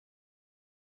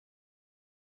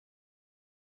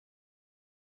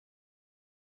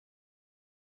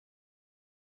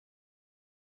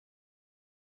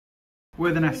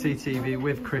With an FCTV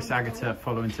with Chris Agutter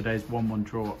following today's 1-1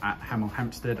 draw at Hemel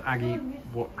Hempstead. Aggie,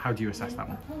 how do you assess that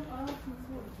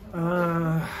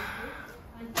one?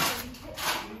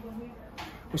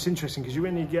 It's interesting because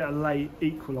when you get a late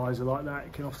equaliser like that,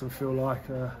 it can often feel like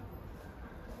I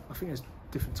think there's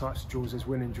different types of draws. There's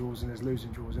winning draws and there's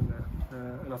losing draws, isn't there?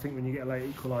 And I think when you get a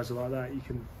late equaliser like that, you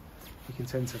can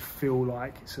tend to feel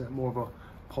like it's more of a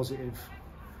positive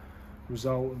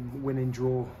result and winning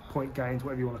draw, point gained,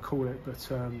 whatever you want to call it.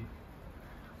 But I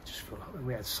just feel like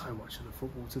we had so much of the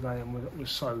football today and we're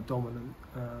so dominant,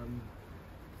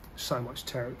 so much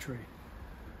territory.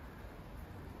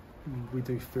 We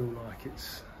do feel like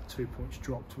it's 2 points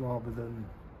dropped rather than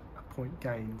a point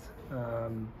gained.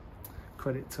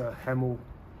 Credit to Hemel,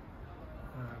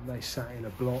 they sat in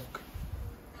a block,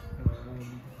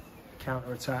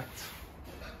 counter-attacked,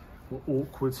 were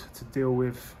awkward to deal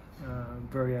with,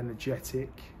 very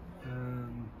energetic,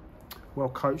 well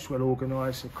coached, well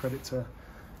organised. So credit to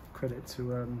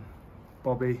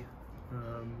Bobby.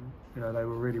 You know, they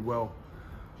were really well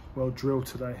drilled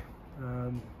today.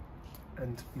 And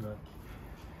you know,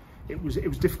 it was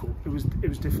difficult. It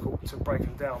was difficult to break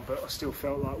them down, but I still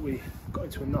felt like we got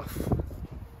into enough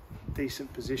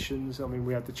decent positions. I mean,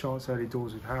 we had the chance early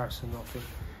doors with Harrison. I think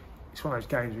it's one of those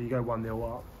games where you go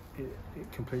 1-0 up,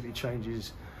 it completely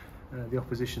changes the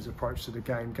opposition's approach to the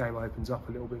game. Game opens up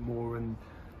a little bit more, and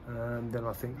then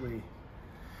I think we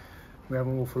have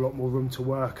an awful lot more room to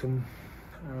work, and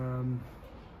I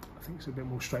think it's a bit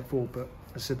more straightforward. But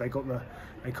as I said, they got the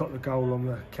goal on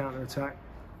the counter attack.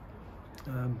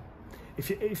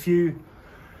 If you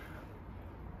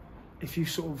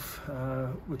sort of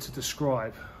were to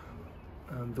describe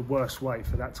the worst way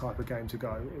for that type of game to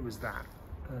go, it was that,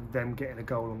 and them getting a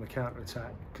goal on the counter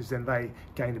attack, because then they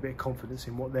gained a bit of confidence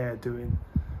in what they're doing.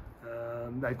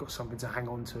 They've got something to hang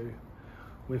on to.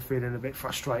 We're feeling a bit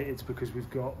frustrated because we've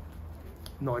got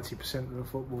 90% of the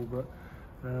football, but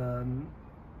you know,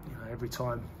 every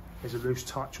time there's a loose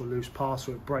touch or loose pass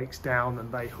or it breaks down and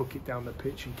they hook it down the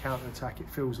pitch and counter attack, it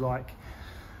feels like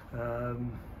they're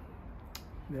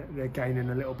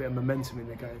gaining a little bit of momentum in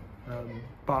the game.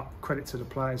 But credit to the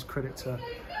players, credit to,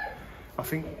 I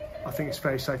think it's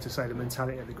very safe to say the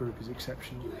mentality of the group is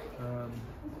exceptional,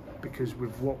 because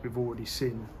with what we've already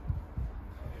seen,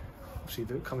 obviously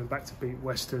coming back to beat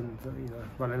Western, you know,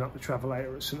 running up the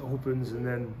travelator at St Albans, and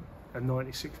then a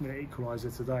 96-minute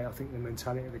equaliser today. I think the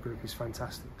mentality of the group is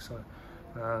fantastic. So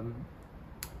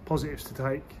positives to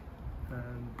take,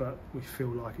 but we feel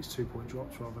like it's 2 point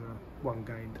drops rather than one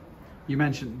gained. You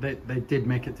mentioned they did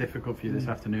make it difficult for you this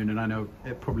afternoon, and I know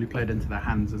it probably played into their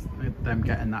hands as them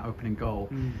getting that opening goal.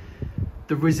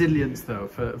 The resilience, though,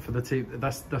 for the team,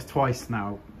 that's twice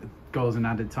now, goals in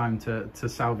added time to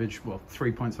salvage, well,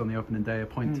 3 points on the opening day, a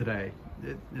point today.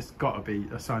 It's got to be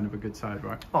a sign of a good side,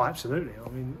 right? Oh, absolutely. I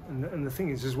mean, and the thing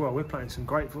is as well, we're playing some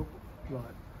great football,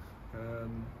 like,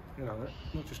 you know,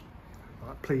 not just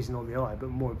like pleasing on the eye, but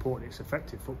more importantly, it's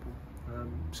effective football.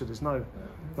 So there's no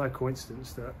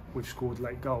coincidence that we've scored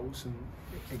late goals, and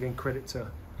again, credit to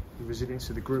the resilience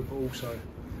of the group, but also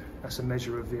that's a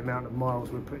measure of the amount of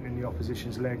miles we're putting in the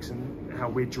opposition's legs and how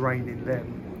we're draining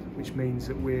them, which means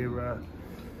that we're,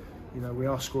 you know, we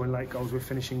are scoring late goals, we're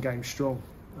finishing games strong.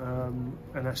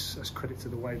 And that's credit to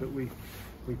the way that we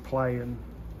play and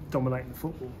dominate the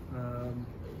football.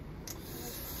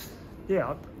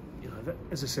 Yeah, you know,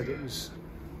 as I said, it was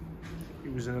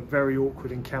a very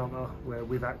awkward encounter where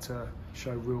we've had to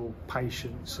show real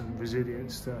patience and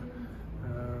resilience to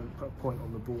put a point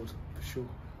on the board, for sure.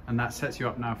 And that sets you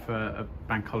up now for a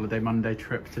bank holiday Monday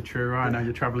trip to Truro. I know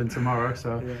you're travelling tomorrow,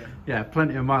 so yeah,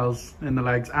 plenty of miles in the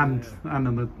legs and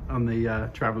on the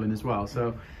travelling as well.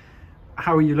 So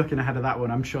how are you looking ahead of that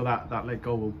one? I'm sure that late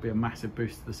goal will be a massive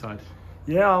boost to the side.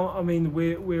 Yeah, I mean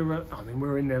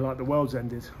we're in there like the world's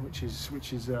ended, which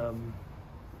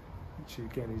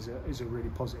again is a really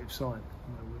positive sign.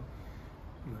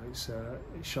 You know,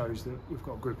 it shows that we've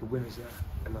got a group of winners there,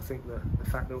 and I think the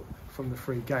fact that from the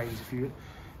 3 games, if you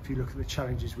look at the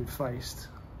challenges we've faced,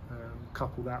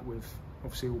 couple that with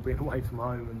obviously all being away from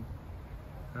home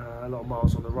and a lot of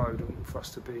miles on the road, and for us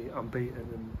to be unbeaten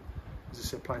and, as I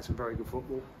said, playing some very good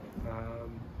football,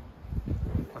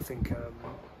 I think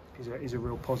is a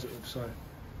real positive. So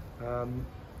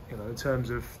you know, in terms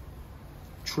of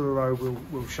Truro,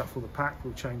 we'll shuffle the pack,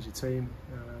 we'll change the team.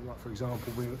 Like for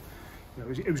example,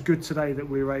 it was good today that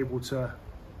we were able to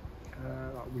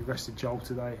like we rested Joel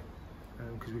today,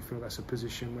 because we feel that's a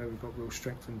position where we've got real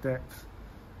strength and depth.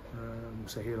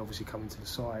 So he'll obviously come into the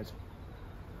side,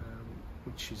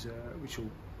 which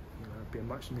will be a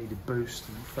much needed boost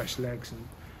and fresh legs, and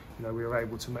you know, we were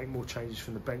able to make more changes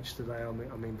from the bench today. I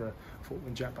mean, I thought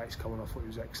when Jack Bates came on, I thought he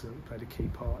was excellent. He played a key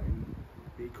part in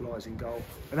the equalising goal,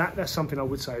 and that's something I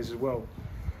would say as well.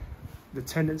 The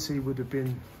tendency would have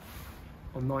been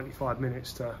on 95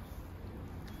 minutes to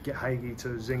get Hagee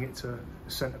to zing it to the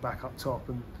centre back up top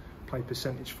and play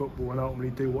percentage football and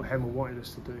ultimately do what Hemel wanted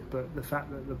us to do. But the fact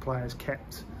that the players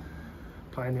kept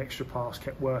playing the extra pass,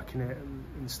 kept working it,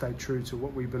 and stayed true to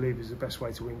what we believe is the best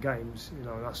way to win games, you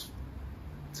know, that's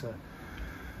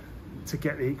to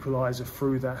get the equaliser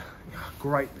through that.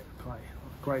 Great bit of play,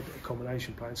 great bit of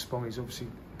combination play. And Spongy's obviously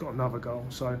got another goal,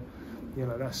 so you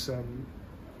know that's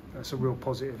a real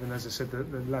positive. And as I said,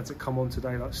 the lads that come on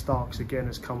today, like Starks again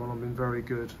has come on and been very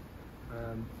good.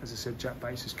 As I said, Jack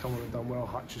Bates has come on and done well.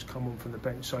 Hutch has come on from the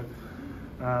bench, so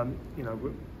you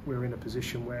know we're in a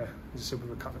position where, as I said,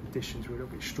 with a couple of additions, we're a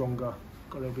little bit stronger,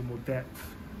 got a little bit more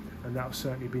depth, and that will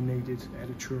certainly be needed ahead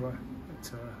of Truro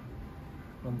at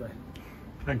Monday.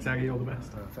 Thanks, Aggie. All the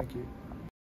best. Thank you.